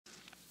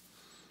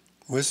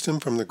Wisdom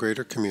from the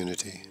Greater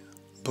Community,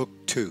 Book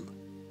 2,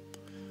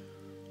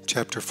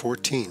 Chapter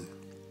 14,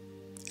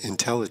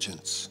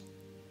 Intelligence.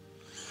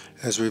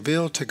 As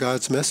revealed to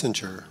God's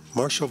messenger,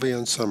 Marshall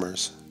Vian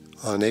Summers,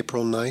 on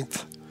April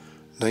 9th,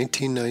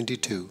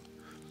 1992,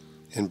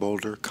 in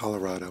Boulder,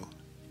 Colorado.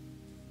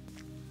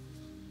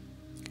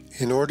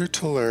 In order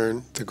to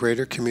learn the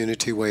greater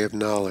community way of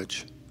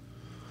knowledge,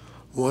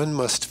 one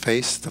must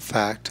face the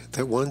fact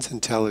that one's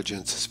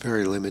intelligence is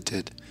very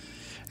limited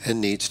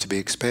and needs to be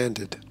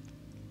expanded.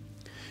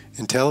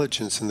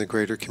 Intelligence in the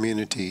greater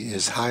community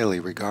is highly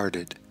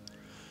regarded,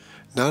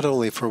 not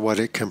only for what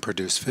it can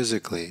produce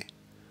physically,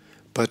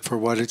 but for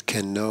what it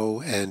can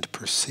know and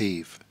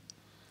perceive.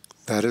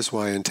 That is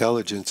why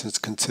intelligence is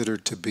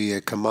considered to be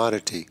a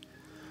commodity,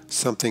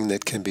 something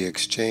that can be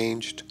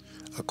exchanged,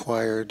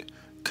 acquired,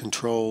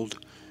 controlled,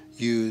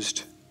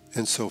 used,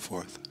 and so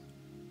forth.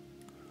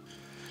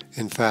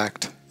 In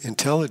fact,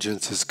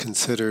 intelligence is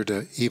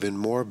considered even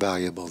more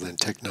valuable than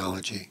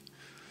technology.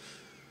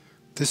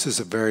 This is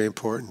a very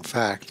important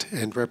fact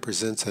and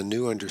represents a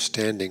new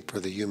understanding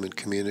for the human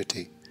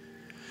community,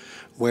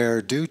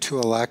 where, due to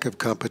a lack of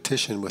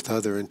competition with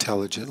other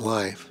intelligent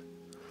life,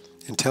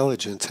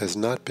 intelligence has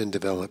not been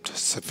developed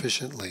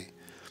sufficiently,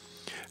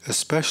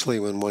 especially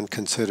when one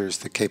considers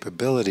the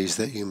capabilities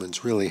that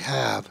humans really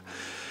have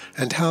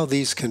and how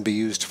these can be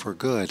used for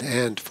good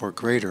and for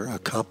greater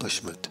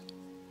accomplishment.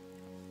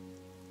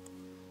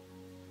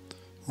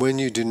 When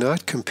you do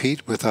not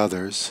compete with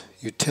others,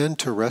 you tend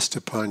to rest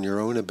upon your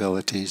own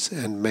abilities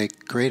and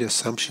make great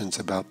assumptions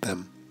about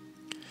them.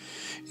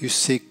 You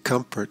seek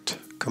comfort,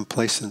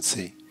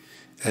 complacency,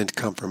 and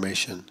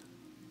confirmation.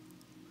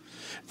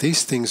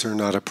 These things are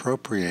not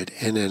appropriate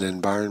in an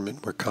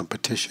environment where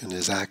competition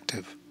is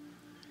active.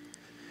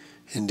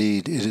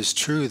 Indeed, it is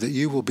true that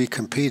you will be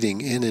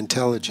competing in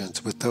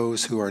intelligence with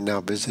those who are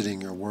now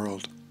visiting your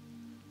world.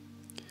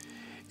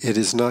 It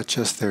is not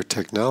just their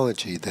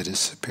technology that is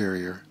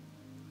superior.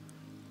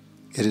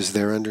 It is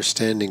their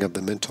understanding of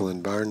the mental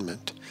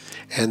environment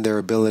and their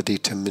ability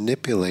to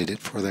manipulate it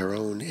for their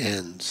own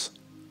ends.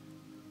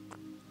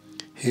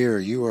 Here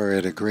you are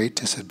at a great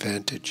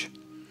disadvantage,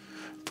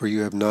 for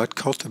you have not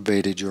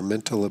cultivated your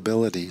mental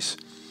abilities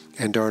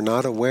and are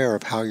not aware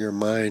of how your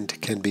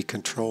mind can be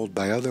controlled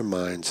by other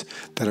minds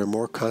that are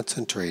more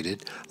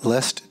concentrated,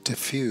 less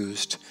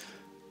diffused,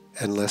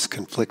 and less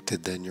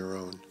conflicted than your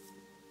own.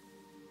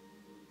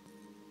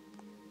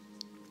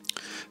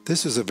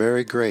 This is a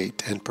very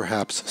great and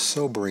perhaps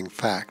sobering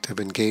fact of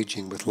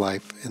engaging with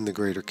life in the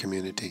greater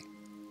community.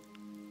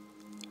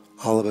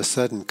 All of a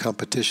sudden,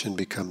 competition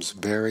becomes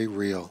very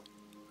real.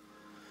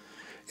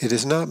 It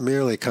is not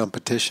merely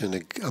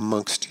competition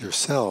amongst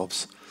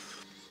yourselves,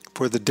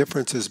 for the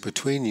differences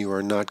between you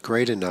are not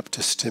great enough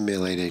to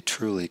stimulate a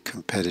truly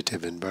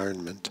competitive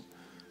environment.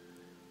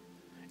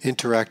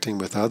 Interacting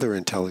with other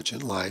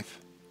intelligent life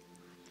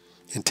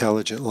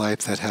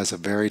that has a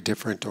very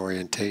different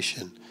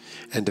orientation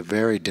and a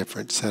very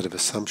different set of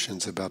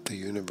assumptions about the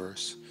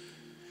universe.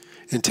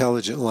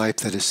 Intelligent life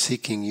that is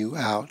seeking you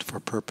out for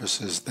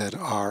purposes that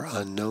are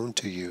unknown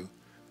to you.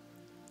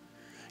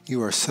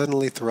 You are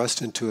suddenly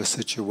thrust into a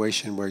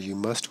situation where you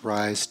must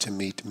rise to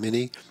meet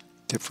many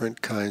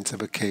different kinds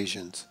of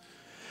occasions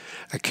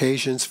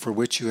for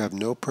which you have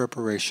no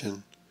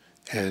preparation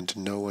and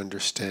no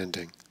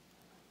understanding.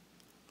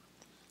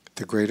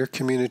 The greater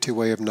community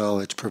way of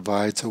knowledge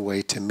provides a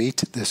way to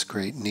meet this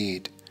great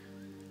need.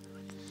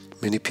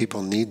 Many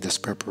people need this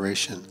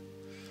preparation,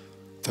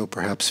 though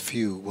perhaps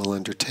few will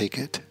undertake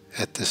it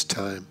at this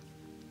time.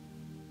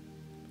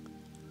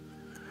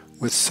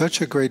 With such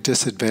a great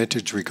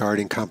disadvantage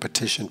regarding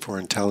competition for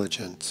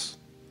intelligence,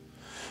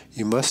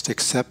 you must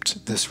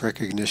accept this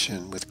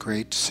recognition with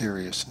great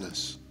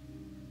seriousness.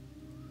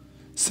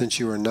 Since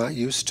you are not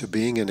used to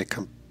being in a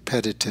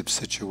competitive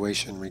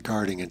situation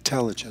regarding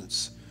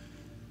intelligence,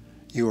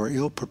 you are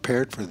ill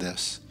prepared for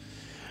this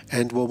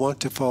and will want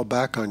to fall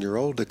back on your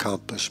old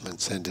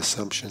accomplishments and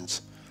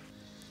assumptions,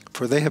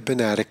 for they have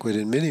been adequate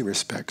in many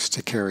respects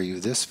to carry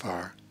you this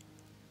far.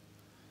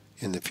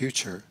 In the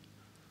future,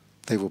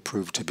 they will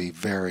prove to be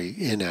very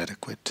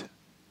inadequate.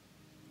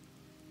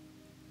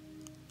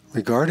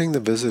 Regarding the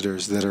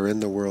visitors that are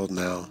in the world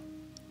now,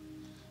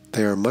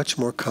 they are much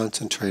more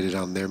concentrated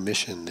on their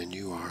mission than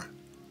you are.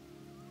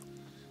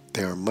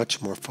 They are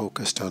much more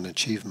focused on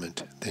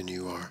achievement than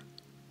you are.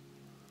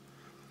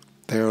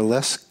 They are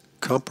less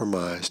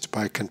compromised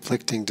by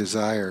conflicting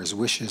desires,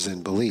 wishes,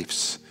 and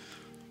beliefs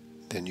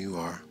than you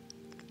are.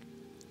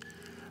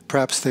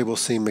 Perhaps they will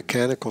seem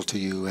mechanical to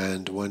you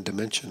and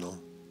one-dimensional.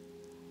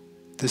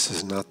 This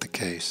is not the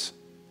case.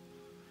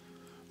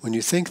 When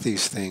you think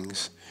these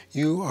things,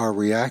 you are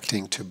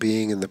reacting to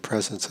being in the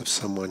presence of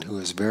someone who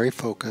is very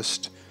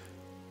focused,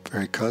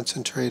 very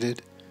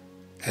concentrated,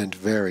 and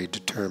very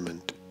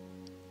determined.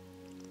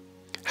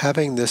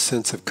 Having this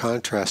sense of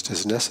contrast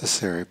is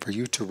necessary for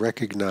you to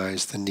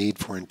recognize the need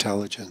for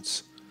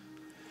intelligence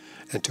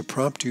and to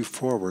prompt you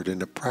forward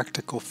in a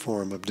practical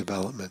form of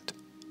development.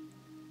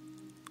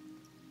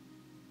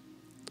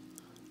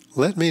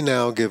 Let me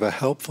now give a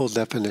helpful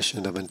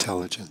definition of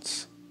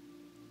intelligence.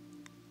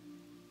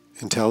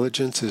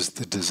 Intelligence is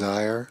the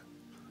desire,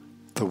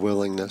 the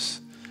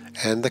willingness,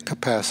 and the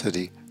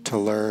capacity to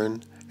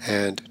learn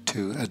and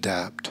to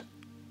adapt.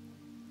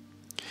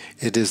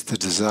 It is the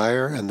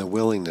desire and the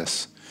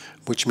willingness,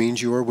 which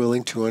means you are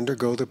willing to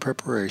undergo the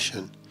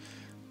preparation,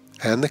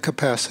 and the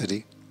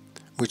capacity,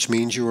 which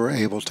means you are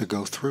able to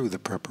go through the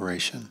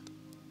preparation.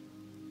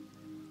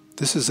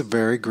 This is a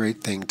very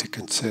great thing to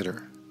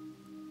consider.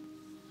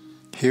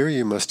 Here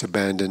you must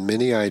abandon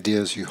many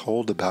ideas you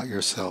hold about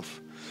yourself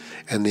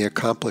and the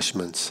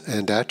accomplishments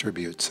and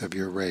attributes of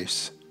your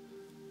race.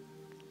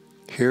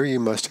 Here you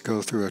must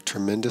go through a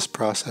tremendous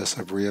process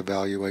of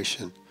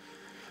reevaluation,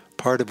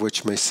 part of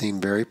which may seem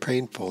very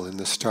painful in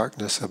the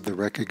starkness of the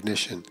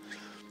recognition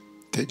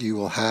that you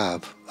will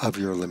have of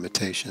your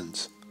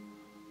limitations.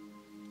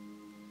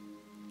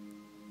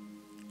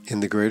 In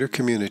the greater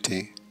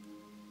community,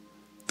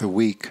 the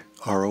weak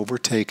are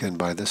overtaken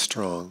by the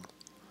strong,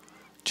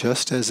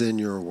 just as in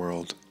your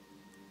world.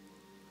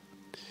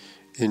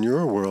 In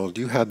your world,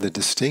 you have the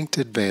distinct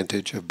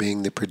advantage of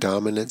being the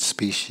predominant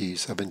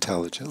species of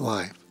intelligent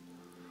life.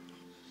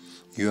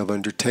 You have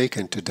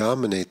undertaken to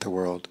dominate the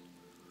world,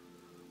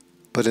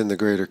 but in the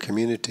greater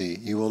community,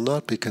 you will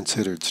not be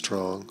considered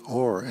strong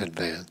or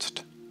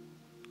advanced.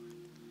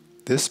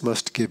 This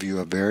must give you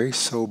a very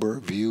sober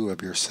view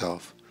of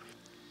yourself,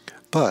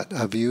 but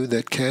a view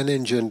that can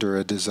engender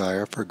a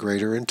desire for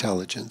greater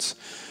intelligence,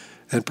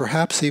 and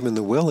perhaps even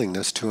the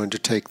willingness to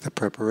undertake the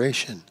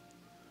preparation.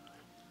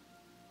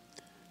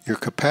 Your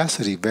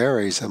capacity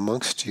varies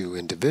amongst you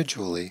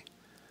individually,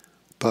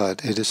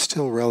 but it is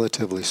still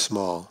relatively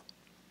small.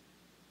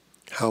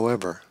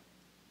 However,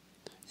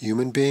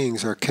 human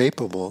beings are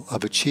capable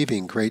of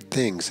achieving great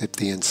things if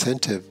the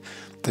incentive,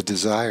 the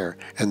desire,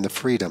 and the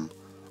freedom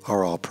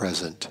are all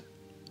present.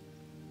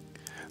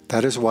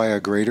 That is why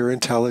a greater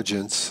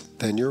intelligence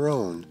than your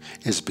own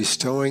is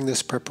bestowing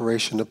this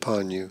preparation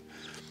upon you,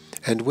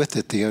 and with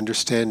it the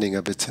understanding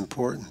of its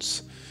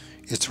importance,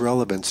 its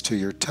relevance to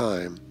your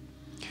time,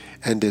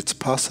 and its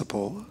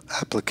possible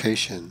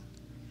application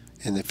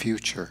in the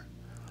future,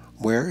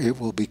 where it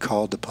will be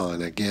called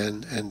upon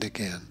again and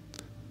again.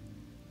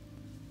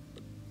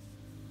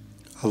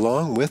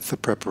 Along with the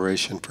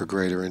preparation for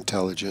greater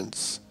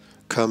intelligence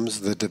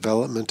comes the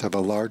development of a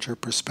larger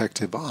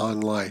perspective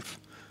on life,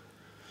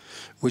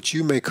 which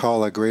you may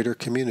call a greater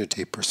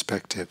community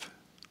perspective.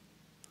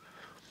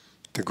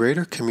 The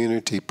greater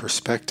community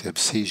perspective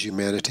sees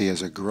humanity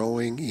as a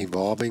growing,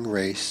 evolving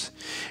race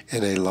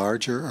in a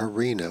larger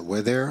arena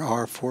where there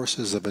are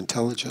forces of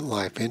intelligent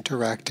life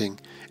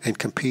interacting and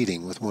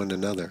competing with one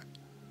another.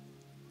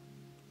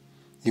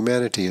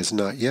 Humanity is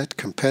not yet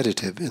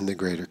competitive in the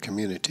greater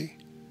community.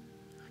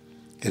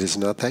 It is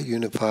not that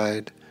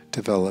unified,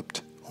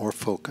 developed, or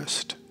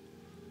focused.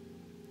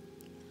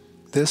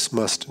 This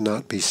must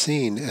not be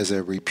seen as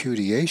a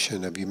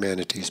repudiation of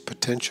humanity's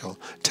potential,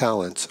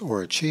 talents,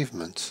 or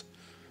achievements.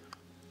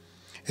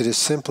 It is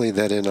simply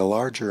that in a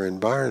larger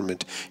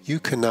environment, you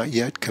cannot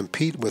yet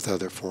compete with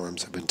other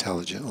forms of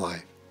intelligent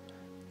life.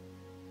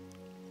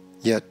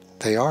 Yet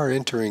they are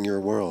entering your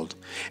world,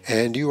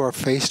 and you are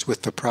faced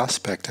with the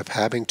prospect of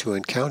having to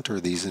encounter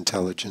these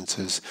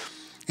intelligences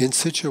in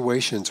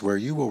situations where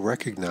you will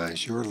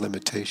recognize your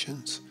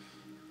limitations.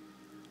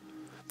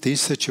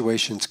 These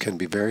situations can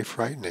be very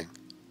frightening,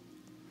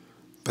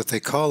 but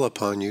they call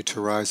upon you to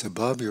rise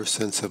above your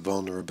sense of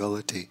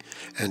vulnerability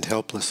and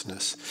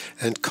helplessness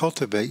and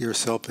cultivate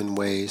yourself in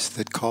ways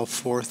that call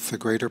forth the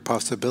greater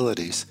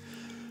possibilities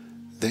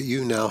that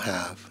you now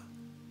have.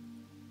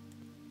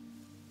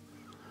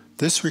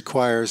 This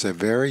requires a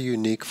very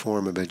unique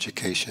form of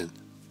education.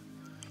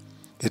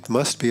 It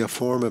must be a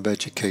form of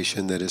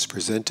education that is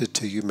presented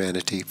to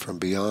humanity from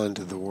beyond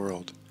the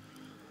world,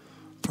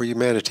 for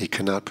humanity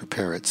cannot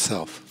prepare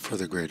itself for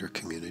the greater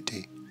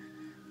community.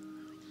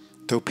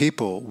 Though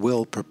people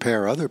will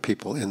prepare other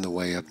people in the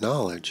way of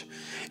knowledge,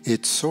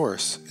 its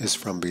source is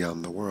from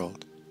beyond the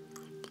world.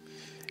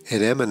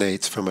 It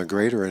emanates from a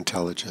greater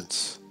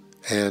intelligence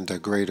and a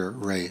greater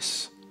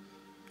race.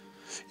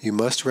 You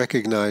must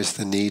recognize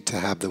the need to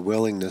have the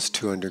willingness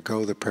to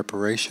undergo the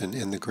preparation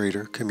in the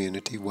greater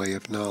community way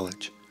of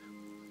knowledge.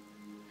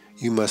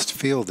 You must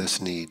feel this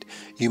need.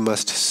 You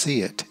must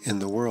see it in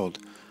the world.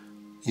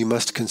 You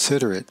must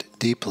consider it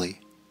deeply.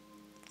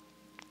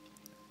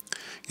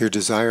 Your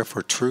desire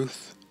for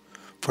truth,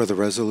 for the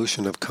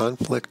resolution of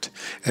conflict,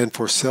 and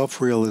for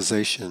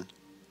self-realization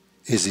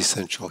is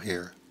essential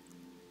here.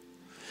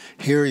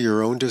 Here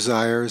your own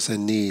desires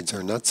and needs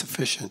are not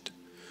sufficient,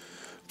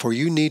 for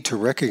you need to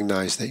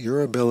recognize that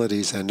your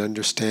abilities and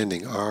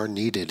understanding are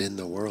needed in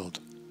the world.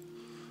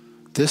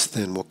 This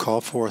then will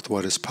call forth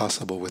what is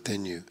possible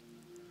within you.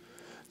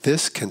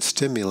 This can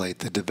stimulate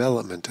the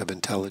development of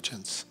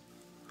intelligence.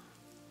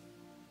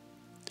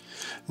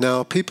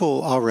 Now,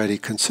 people already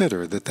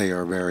consider that they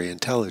are very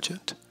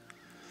intelligent.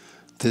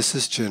 This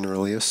is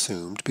generally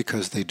assumed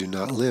because they do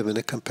not live in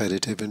a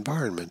competitive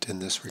environment in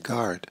this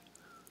regard.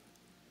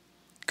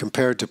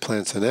 Compared to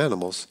plants and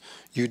animals,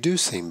 you do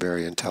seem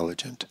very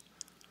intelligent.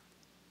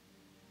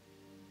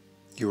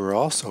 you are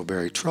also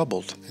very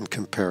troubled in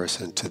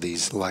comparison to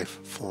these life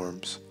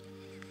forms.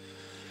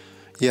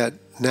 Yet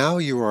now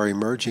you are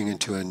emerging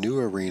into a new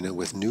arena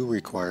with new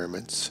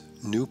requirements,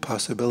 new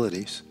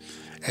possibilities,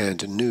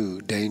 and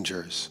new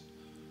dangers.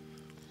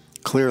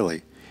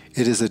 Clearly,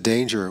 it is a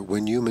danger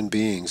when human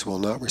beings will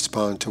not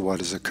respond to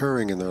what is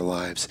occurring in their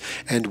lives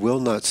and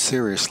will not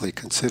seriously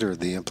consider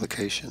the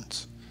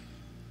implications.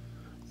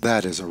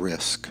 That is a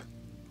risk.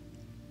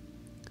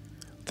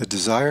 The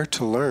desire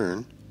to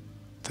learn,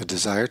 the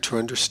desire to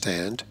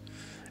understand,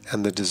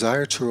 and the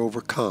desire to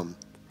overcome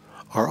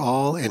are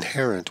all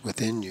inherent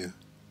within you.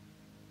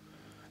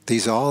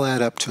 These all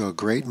add up to a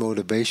great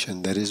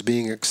motivation that is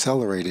being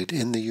accelerated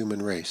in the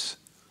human race.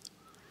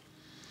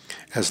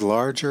 As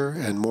larger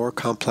and more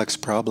complex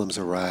problems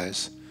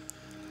arise,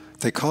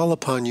 they call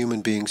upon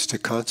human beings to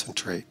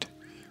concentrate,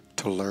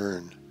 to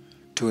learn,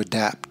 to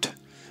adapt,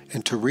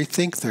 and to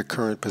rethink their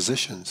current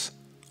positions,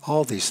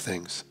 all these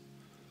things.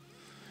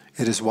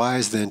 It is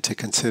wise then to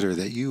consider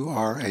that you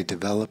are a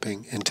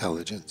developing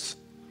intelligence.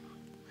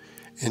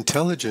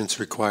 Intelligence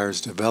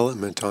requires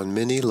development on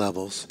many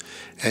levels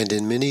and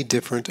in many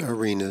different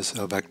arenas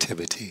of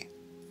activity.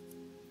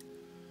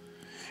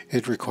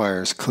 It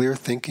requires clear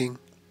thinking,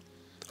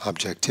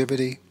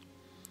 objectivity,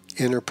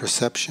 inner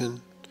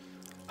perception,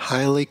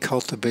 highly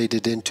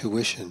cultivated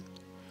intuition,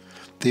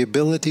 the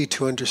ability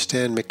to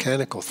understand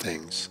mechanical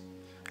things,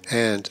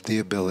 and the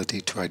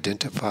ability to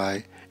identify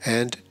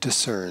and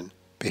discern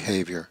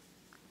behavior.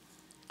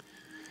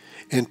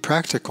 In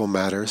practical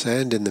matters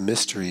and in the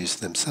mysteries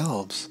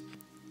themselves,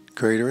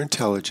 greater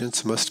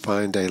intelligence must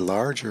find a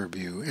larger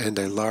view and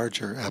a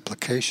larger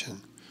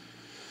application.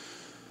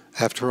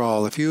 After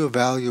all, if you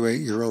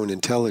evaluate your own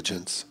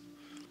intelligence,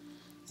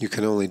 you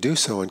can only do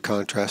so in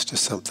contrast to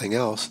something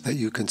else that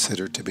you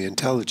consider to be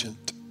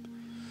intelligent.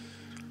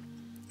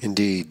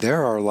 Indeed,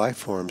 there are life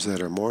forms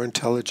that are more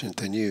intelligent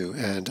than you,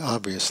 and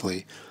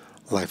obviously,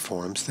 life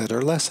forms that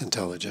are less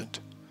intelligent.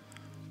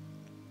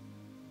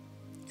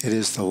 It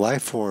is the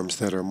life forms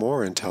that are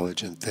more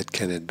intelligent that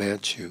can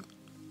advance you.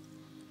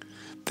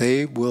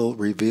 They will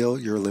reveal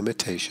your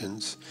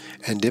limitations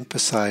and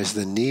emphasize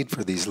the need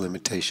for these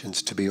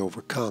limitations to be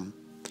overcome.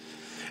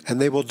 And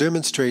they will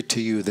demonstrate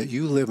to you that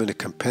you live in a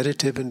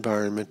competitive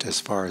environment as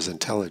far as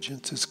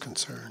intelligence is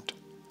concerned.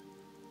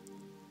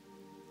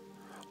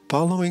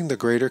 Following the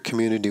greater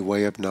community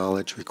way of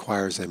knowledge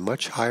requires a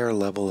much higher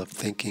level of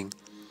thinking,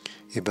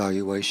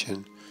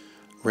 evaluation,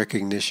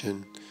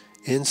 recognition,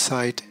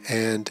 insight,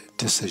 and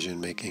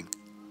decision-making.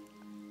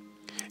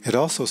 It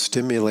also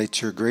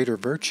stimulates your greater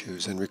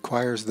virtues and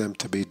requires them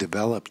to be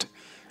developed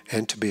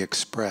and to be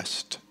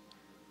expressed.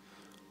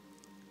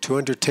 To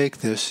undertake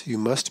this, you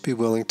must be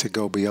willing to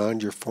go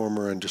beyond your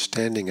former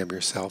understanding of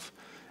yourself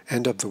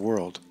and of the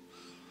world.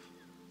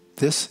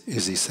 This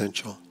is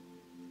essential.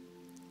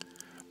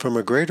 From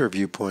a greater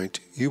viewpoint,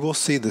 you will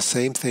see the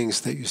same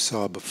things that you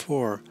saw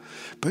before,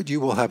 but you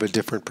will have a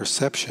different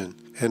perception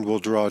and will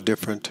draw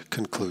different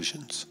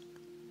conclusions.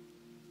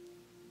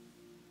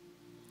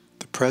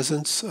 The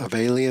presence of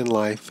alien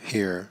life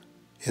here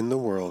in the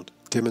world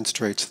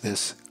demonstrates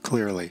this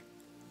clearly.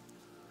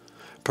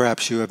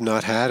 Perhaps you have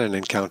not had an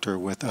encounter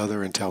with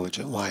other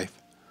intelligent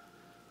life,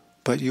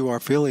 but you are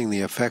feeling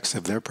the effects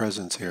of their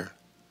presence here.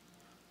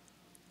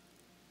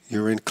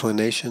 Your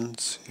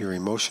inclinations, your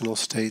emotional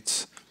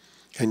states,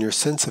 and your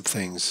sense of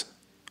things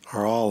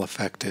are all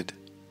affected.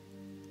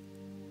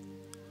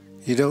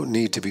 You don't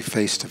need to be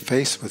face to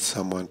face with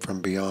someone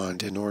from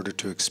beyond in order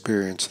to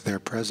experience their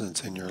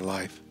presence in your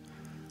life.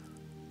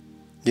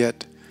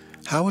 Yet,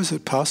 how is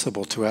it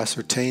possible to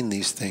ascertain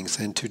these things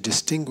and to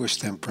distinguish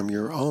them from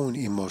your own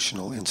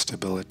emotional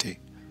instability?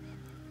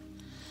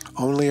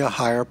 Only a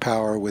higher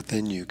power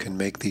within you can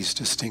make these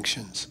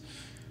distinctions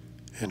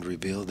and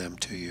reveal them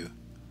to you.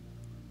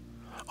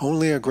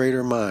 Only a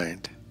greater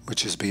mind,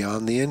 which is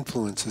beyond the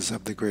influences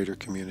of the greater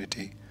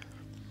community,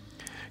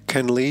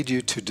 can lead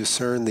you to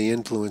discern the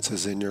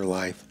influences in your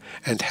life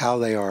and how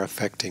they are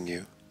affecting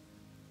you.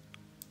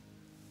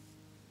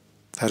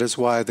 That is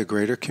why the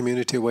greater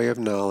community way of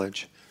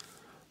knowledge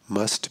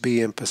must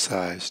be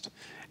emphasized,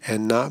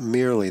 and not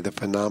merely the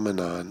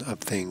phenomenon of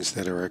things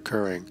that are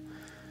occurring,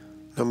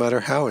 no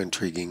matter how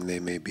intriguing they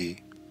may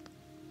be.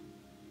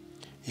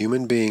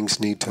 Human beings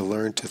need to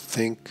learn to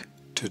think,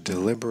 to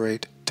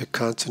deliberate, to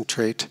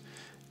concentrate,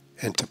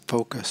 and to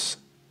focus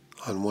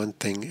on one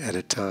thing at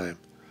a time.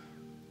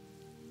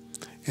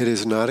 It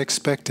is not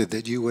expected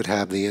that you would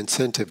have the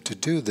incentive to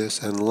do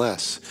this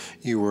unless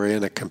you were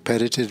in a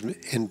competitive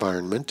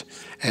environment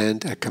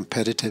and a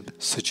competitive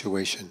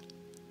situation.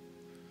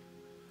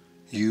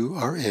 You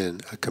are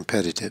in a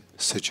competitive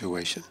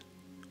situation.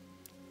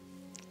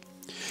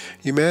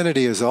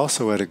 Humanity is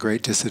also at a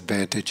great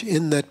disadvantage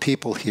in that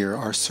people here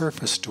are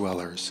surface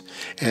dwellers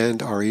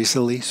and are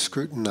easily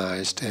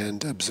scrutinized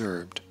and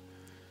observed.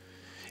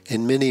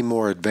 In many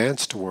more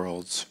advanced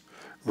worlds,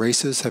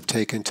 races have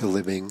taken to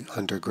living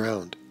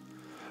underground,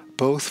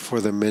 both for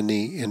the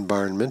many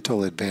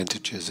environmental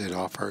advantages it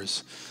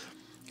offers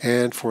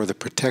and for the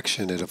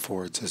protection it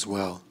affords as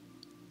well.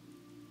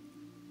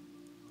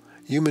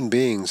 Human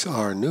beings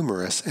are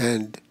numerous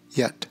and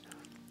yet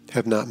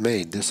have not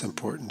made this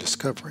important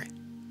discovery.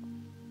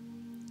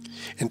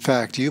 In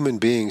fact, human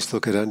beings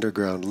look at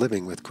underground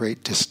living with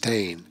great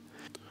disdain,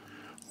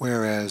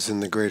 whereas in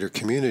the greater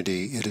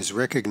community it is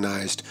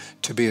recognized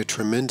to be a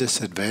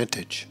tremendous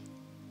advantage.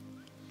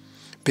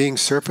 Being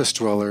surface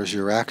dwellers,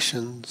 your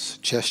actions,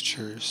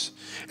 gestures,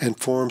 and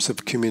forms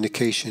of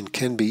communication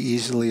can be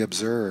easily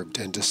observed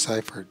and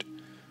deciphered.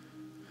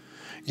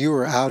 You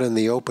are out in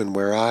the open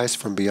where eyes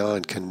from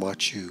beyond can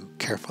watch you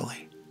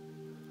carefully.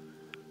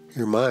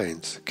 Your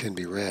minds can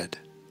be read.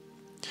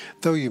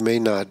 Though you may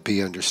not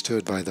be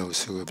understood by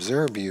those who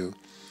observe you,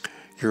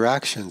 your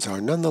actions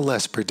are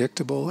nonetheless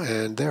predictable,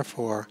 and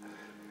therefore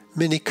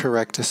many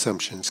correct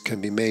assumptions can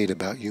be made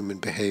about human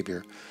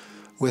behavior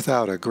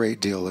without a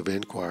great deal of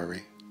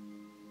inquiry.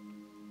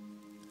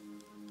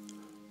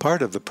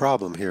 Part of the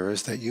problem here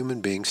is that human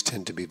beings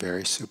tend to be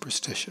very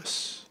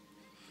superstitious.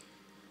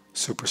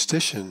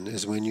 Superstition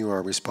is when you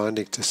are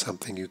responding to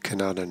something you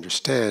cannot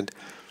understand,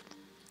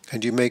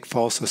 and you make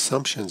false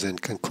assumptions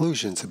and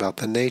conclusions about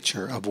the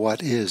nature of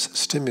what is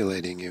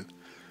stimulating you.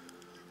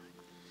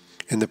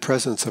 In the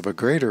presence of a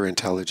greater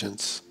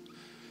intelligence,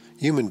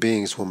 human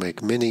beings will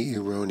make many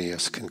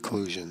erroneous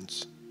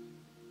conclusions.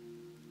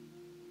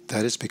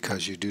 That is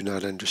because you do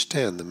not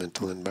understand the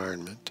mental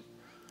environment.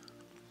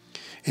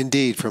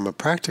 Indeed, from a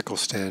practical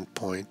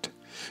standpoint,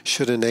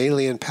 should an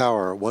alien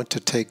power want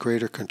to take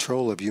greater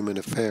control of human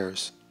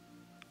affairs,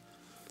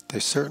 they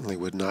certainly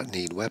would not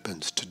need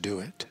weapons to do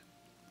it.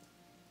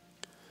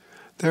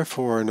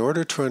 Therefore, in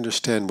order to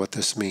understand what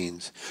this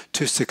means,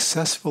 to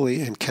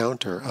successfully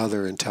encounter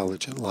other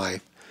intelligent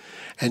life,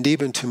 and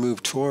even to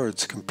move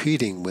towards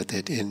competing with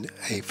it in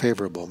a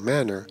favorable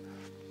manner,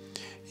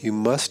 you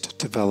must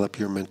develop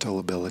your mental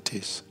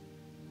abilities.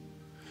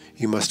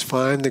 You must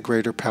find the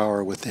greater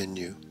power within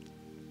you,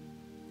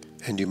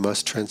 and you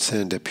must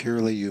transcend a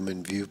purely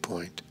human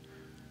viewpoint,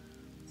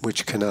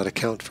 which cannot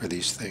account for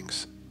these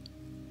things.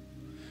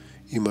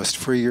 You must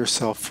free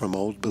yourself from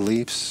old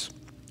beliefs,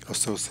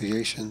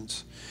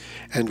 associations,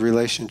 and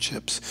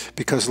relationships,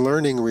 because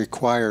learning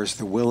requires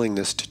the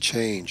willingness to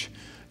change,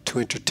 to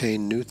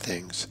entertain new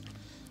things,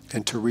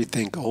 and to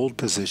rethink old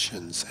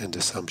positions and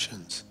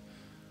assumptions.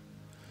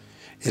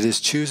 It is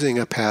choosing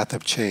a path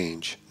of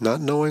change,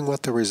 not knowing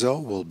what the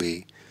result will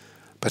be,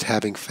 but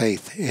having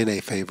faith in a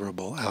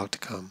favorable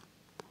outcome.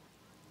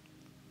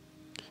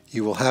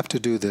 You will have to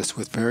do this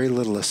with very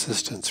little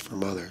assistance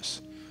from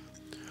others,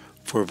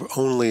 for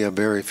only a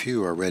very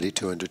few are ready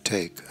to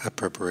undertake a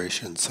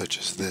preparation such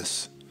as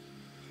this.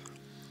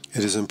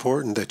 It is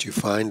important that you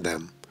find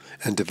them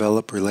and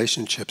develop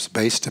relationships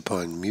based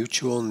upon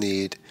mutual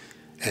need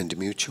and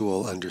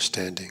mutual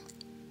understanding.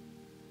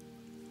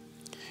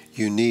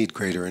 You need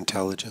greater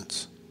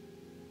intelligence.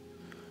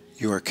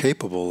 You are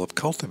capable of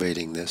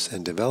cultivating this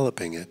and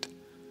developing it,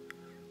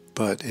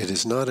 but it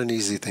is not an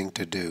easy thing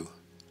to do.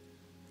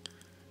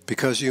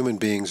 Because human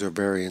beings are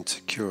very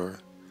insecure,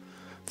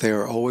 they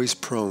are always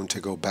prone to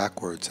go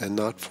backwards and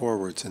not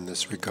forwards in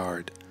this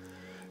regard,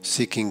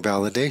 seeking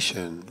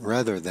validation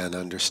rather than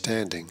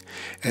understanding,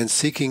 and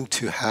seeking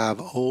to have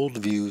old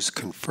views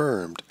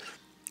confirmed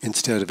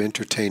instead of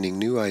entertaining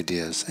new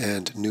ideas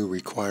and new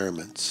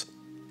requirements.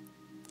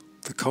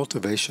 The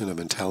cultivation of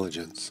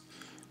intelligence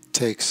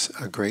takes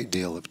a great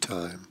deal of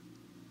time.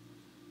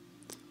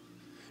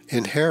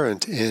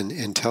 Inherent in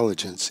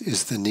intelligence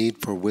is the need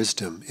for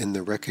wisdom in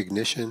the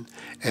recognition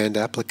and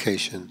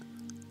application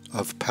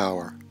of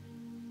power.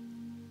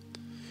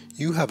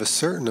 You have a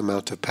certain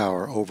amount of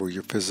power over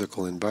your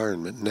physical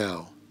environment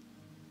now.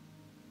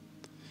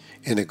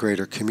 In a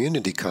greater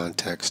community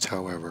context,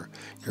 however,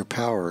 your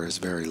power is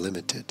very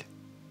limited.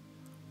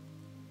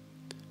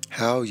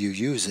 How you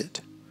use it,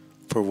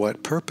 for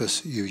what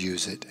purpose you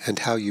use it, and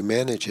how you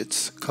manage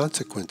its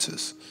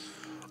consequences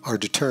are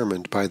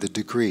determined by the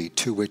degree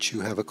to which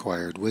you have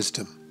acquired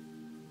wisdom.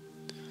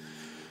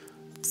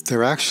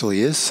 There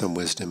actually is some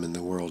wisdom in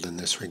the world in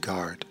this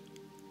regard.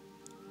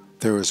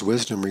 There is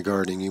wisdom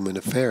regarding human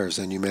affairs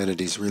and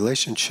humanity's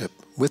relationship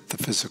with the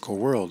physical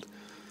world,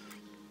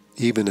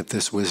 even if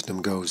this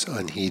wisdom goes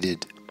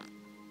unheeded.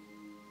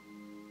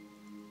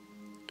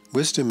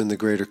 Wisdom in the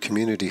greater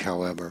community,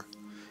 however,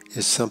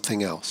 is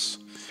something else,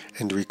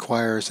 and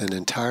requires an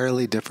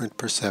entirely different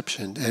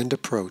perception and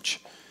approach,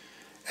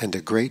 and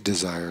a great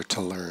desire to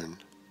learn.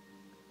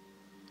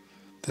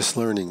 This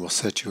learning will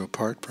set you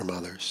apart from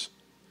others.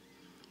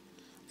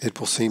 It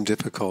will seem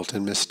difficult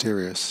and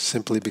mysterious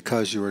simply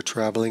because you are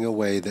traveling a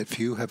way that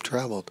few have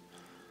traveled.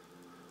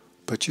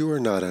 But you are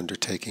not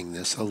undertaking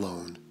this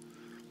alone,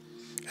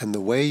 and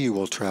the way you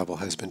will travel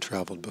has been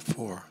traveled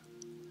before.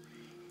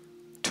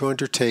 To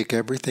undertake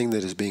everything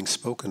that is being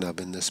spoken of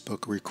in this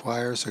book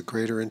requires a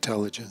greater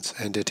intelligence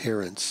and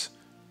adherence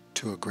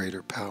to a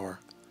greater power.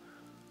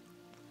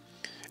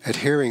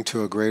 Adhering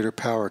to a greater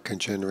power can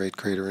generate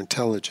greater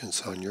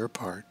intelligence on your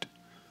part.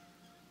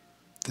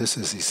 This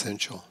is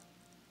essential.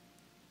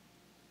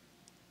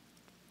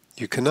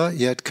 You cannot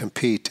yet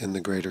compete in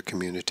the greater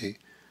community,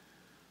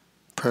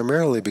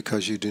 primarily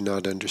because you do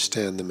not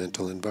understand the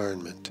mental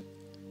environment.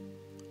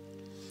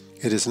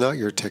 It is not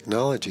your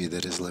technology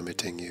that is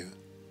limiting you.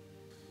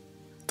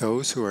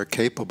 Those who are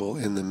capable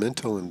in the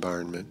mental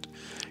environment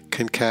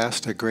can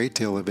cast a great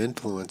deal of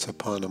influence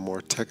upon a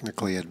more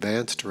technically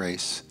advanced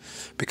race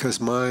because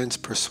minds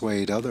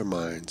persuade other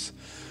minds,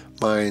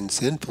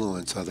 minds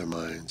influence other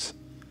minds,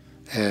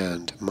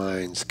 and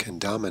minds can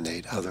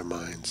dominate other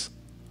minds.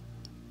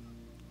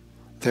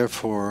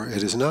 Therefore,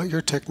 it is not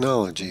your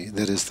technology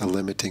that is the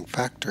limiting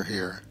factor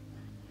here.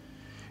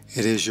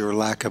 It is your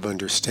lack of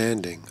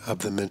understanding of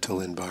the mental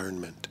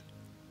environment.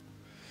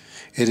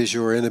 It is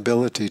your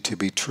inability to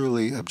be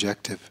truly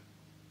objective.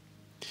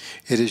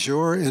 It is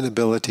your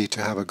inability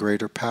to have a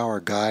greater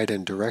power guide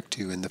and direct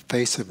you in the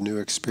face of new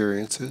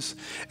experiences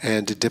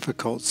and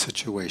difficult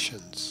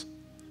situations.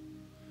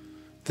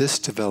 This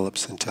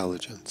develops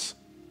intelligence.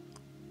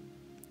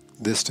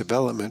 This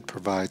development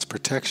provides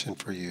protection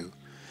for you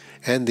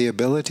and the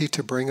ability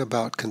to bring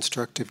about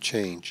constructive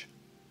change.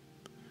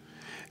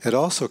 It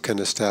also can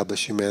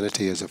establish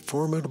humanity as a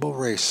formidable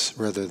race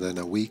rather than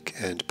a weak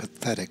and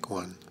pathetic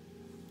one.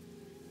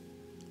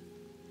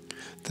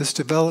 This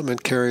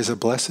development carries a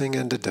blessing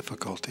and a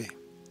difficulty.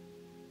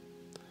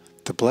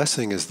 The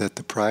blessing is that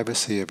the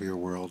privacy of your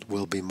world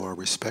will be more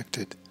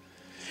respected,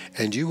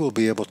 and you will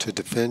be able to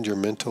defend your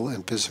mental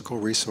and physical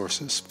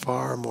resources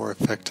far more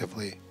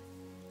effectively.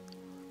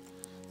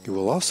 You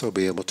will also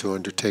be able to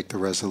undertake the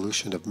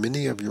resolution of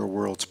many of your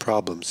world's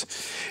problems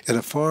in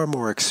a far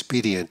more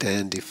expedient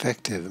and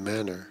effective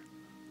manner.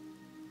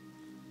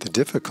 The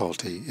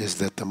difficulty is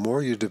that the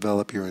more you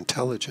develop your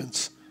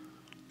intelligence,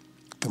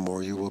 the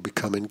more you will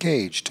become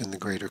engaged in the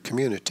greater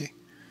community.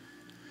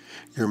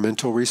 Your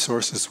mental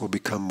resources will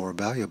become more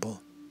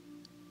valuable.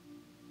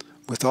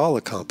 With all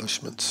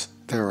accomplishments,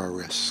 there are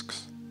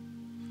risks.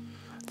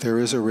 There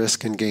is a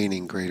risk in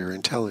gaining greater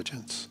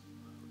intelligence.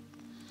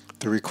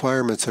 The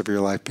requirements of your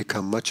life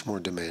become much more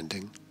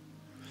demanding.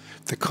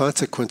 The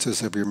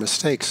consequences of your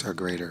mistakes are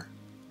greater.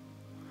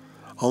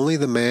 Only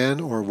the man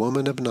or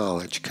woman of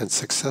knowledge can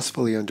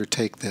successfully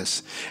undertake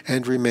this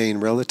and remain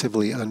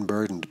relatively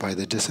unburdened by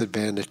the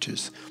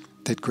disadvantages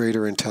that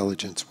greater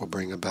intelligence will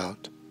bring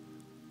about.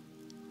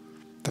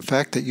 The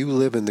fact that you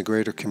live in the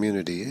greater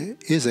community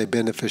is a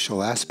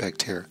beneficial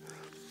aspect here,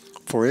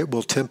 for it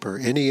will temper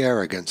any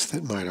arrogance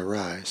that might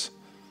arise.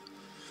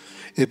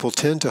 It will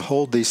tend to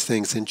hold these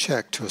things in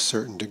check to a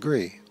certain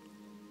degree.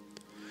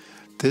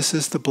 This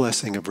is the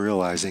blessing of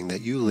realizing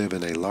that you live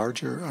in a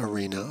larger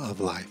arena of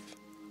life.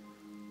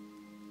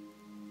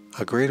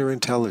 A greater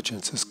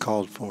intelligence is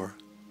called for.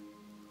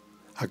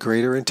 A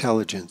greater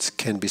intelligence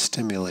can be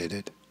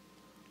stimulated.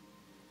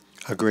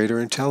 A greater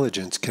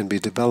intelligence can be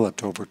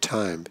developed over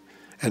time,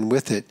 and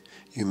with it,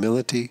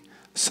 humility,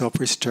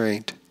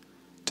 self-restraint,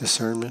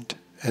 discernment,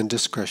 and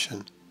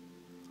discretion.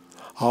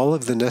 All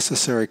of the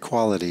necessary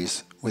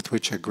qualities with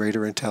which a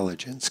greater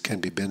intelligence can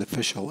be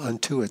beneficial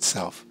unto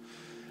itself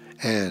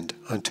and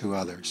unto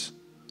others.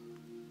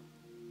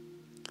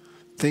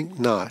 Think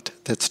not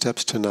that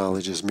Steps to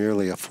Knowledge is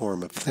merely a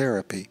form of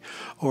therapy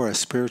or a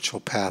spiritual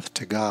path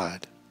to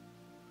God.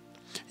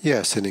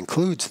 Yes, it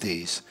includes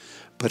these,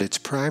 but its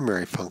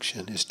primary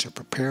function is to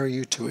prepare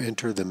you to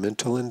enter the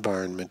mental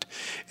environment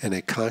in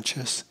a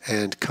conscious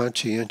and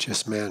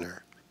conscientious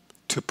manner,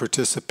 to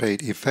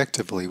participate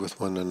effectively with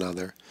one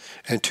another,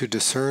 and to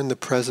discern the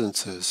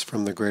presences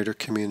from the greater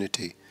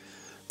community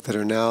that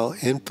are now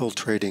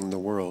infiltrating the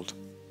world.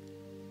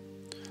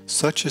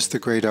 Such is the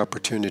great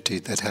opportunity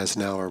that has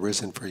now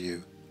arisen for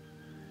you,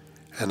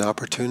 an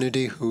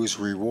opportunity whose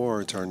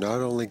rewards are not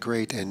only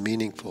great and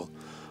meaningful,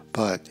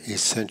 but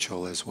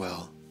essential as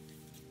well.